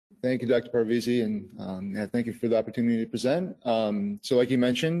Thank you, Dr. Parvizi, and yeah, thank you for the opportunity to present. So like you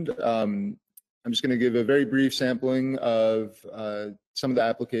mentioned, I'm just going to give a very brief sampling of some of the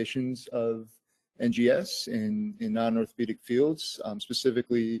applications of NGS in non-orthopedic fields,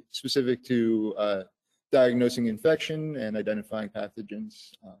 specific to diagnosing infection and identifying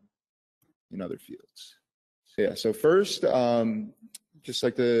pathogens in other fields. So yeah, so first, just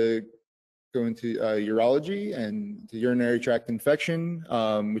like to go into urology and the urinary tract infection,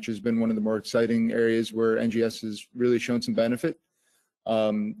 which has been one of the more exciting areas where NGS has really shown some benefit.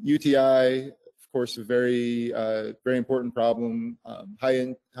 UTI, of course, a very important problem,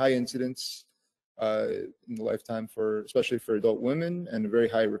 high incidence in the lifetime especially for adult women, and a very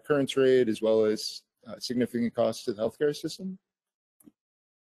high recurrence rate, as well as significant costs to the healthcare system.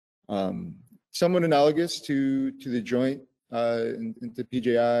 Somewhat analogous to the joint into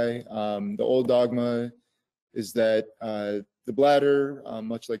PJI. The old dogma is that the bladder,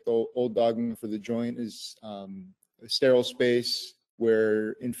 much like the old dogma for the joint, is a sterile space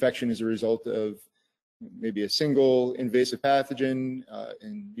where infection is a result of maybe a single invasive pathogen.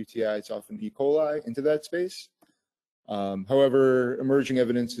 In UTI, it's often E. coli into that space. However, emerging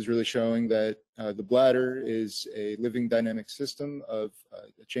evidence is really showing that the bladder is a living dynamic system of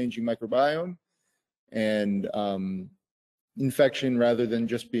a changing microbiome, and infection, rather than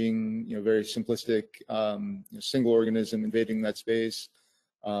just being very simplistic single organism invading that space,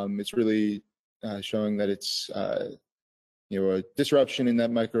 it's really showing that it's a disruption in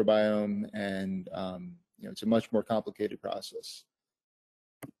that microbiome, and it's a much more complicated process.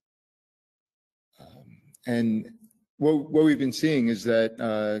 And what we've been seeing is that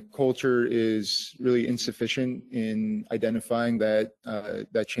culture is really insufficient in identifying that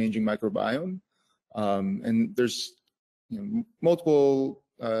changing microbiome, and there's multiple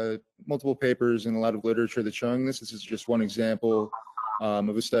papers and a lot of literature that's showing this. This is just one example of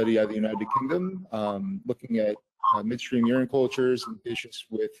a study out of the United Kingdom looking at midstream urine cultures in patients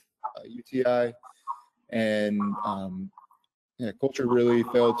with UTI, and culture really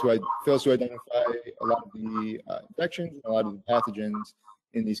fails to identify a lot of the infections and a lot of the pathogens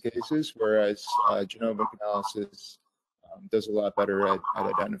in these cases, whereas genomic analysis does a lot better at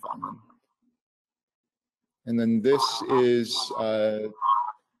identifying them. And then this is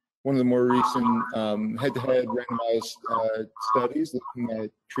one of the more recent head-to-head randomized studies looking at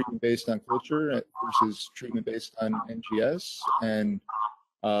treatment based on culture versus treatment based on NGS. And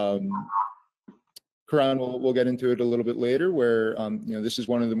Karan will get into it a little bit later, where this is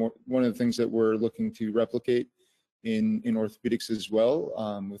one of the things that we're looking to replicate in orthopedics as well,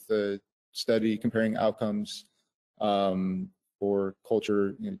 with the study comparing outcomes for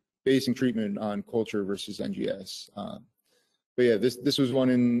culture, basing treatment on culture versus NGS. But yeah, this was one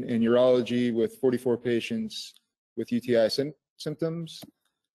in urology with 44 patients with UTI symptoms.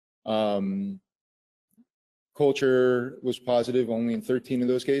 Culture was positive only in 13 of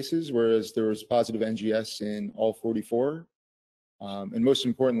those cases, whereas there was positive NGS in all 44. And most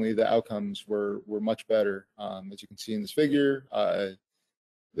importantly, the outcomes were much better. As you can see in this figure,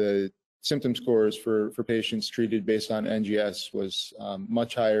 the symptom scores for patients treated based on NGS was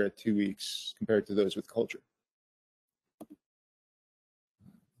much higher at 2 weeks compared to those with culture.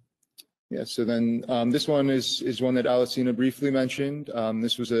 Yeah, so then this one is one that Alessina briefly mentioned.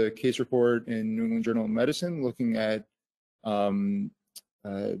 This was a case report in New England Journal of Medicine looking at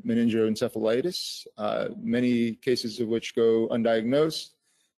meningoencephalitis, many cases of which go undiagnosed.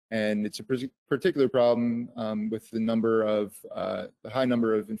 And it's a particular problem with the high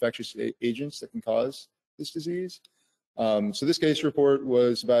number of infectious agents that can cause this disease. So this case report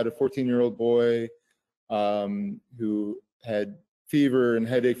was about a 14-year-old boy who had fever and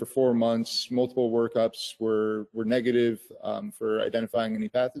headache for 4 months. Multiple workups were negative for identifying any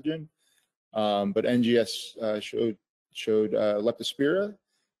pathogen, but NGS showed leptospira.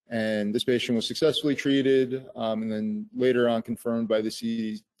 And this patient was successfully treated, and then later on confirmed by the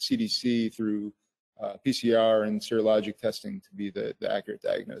CDC through PCR and serologic testing to be the accurate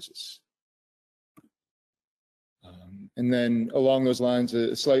diagnosis. And then along those lines,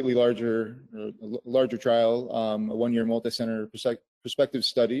 a slightly larger trial, a 1-year multi-center prospective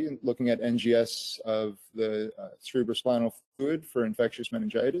study looking at NGS of the cerebrospinal fluid for infectious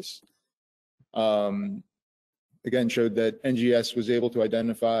meningitis. Again, showed that NGS was able to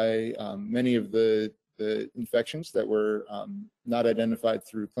identify many of the infections that were not identified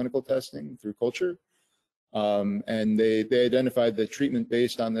through clinical testing, through culture. And they identified that treatment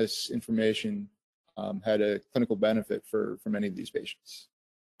based on this information had a clinical benefit for many of these patients.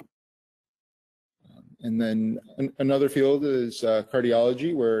 And then another field is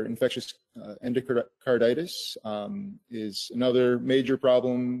cardiology, where infectious endocarditis is another major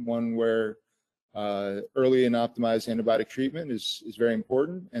problem, one where early and optimized antibiotic treatment is very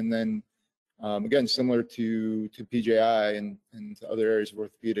important. And then again, similar to PJI and to other areas of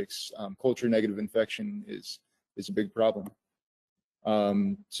orthopedics, culture negative infection is a big problem.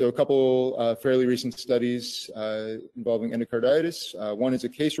 So a couple fairly recent studies involving endocarditis. One is a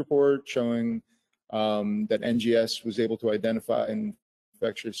case report showing that NGS was able to identify an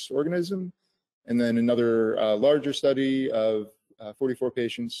infectious organism. And then another larger study of 44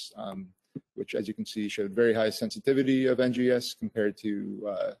 patients, which, as you can see, showed very high sensitivity of NGS compared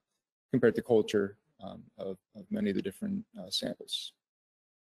to culture of many of the different samples.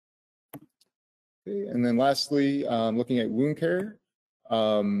 Okay, and then lastly, looking at wound care.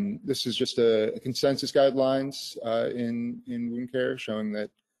 This is just a consensus guidelines in wound care showing that,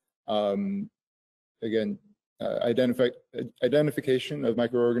 again, identification of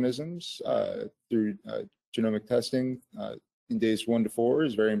microorganisms through genomic testing in days 1 to 4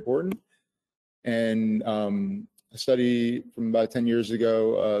 is very important. And a study from about 10 years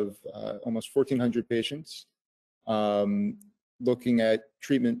ago of almost 1,400 patients looking at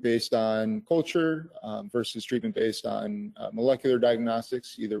treatment based on culture versus treatment based on molecular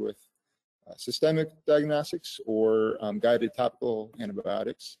diagnostics, either with systemic diagnostics or guided topical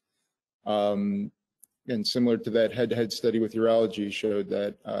antibiotics. And similar to that head-to-head study with urology showed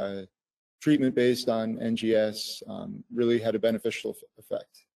that treatment based on NGS really had a beneficial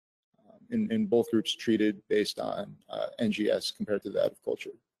effect in both groups treated based on NGS compared to that of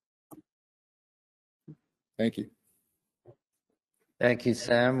culture. Thank you. Thank you,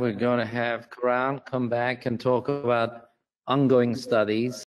 Sam. We're going to have Karan come back and talk about ongoing studies.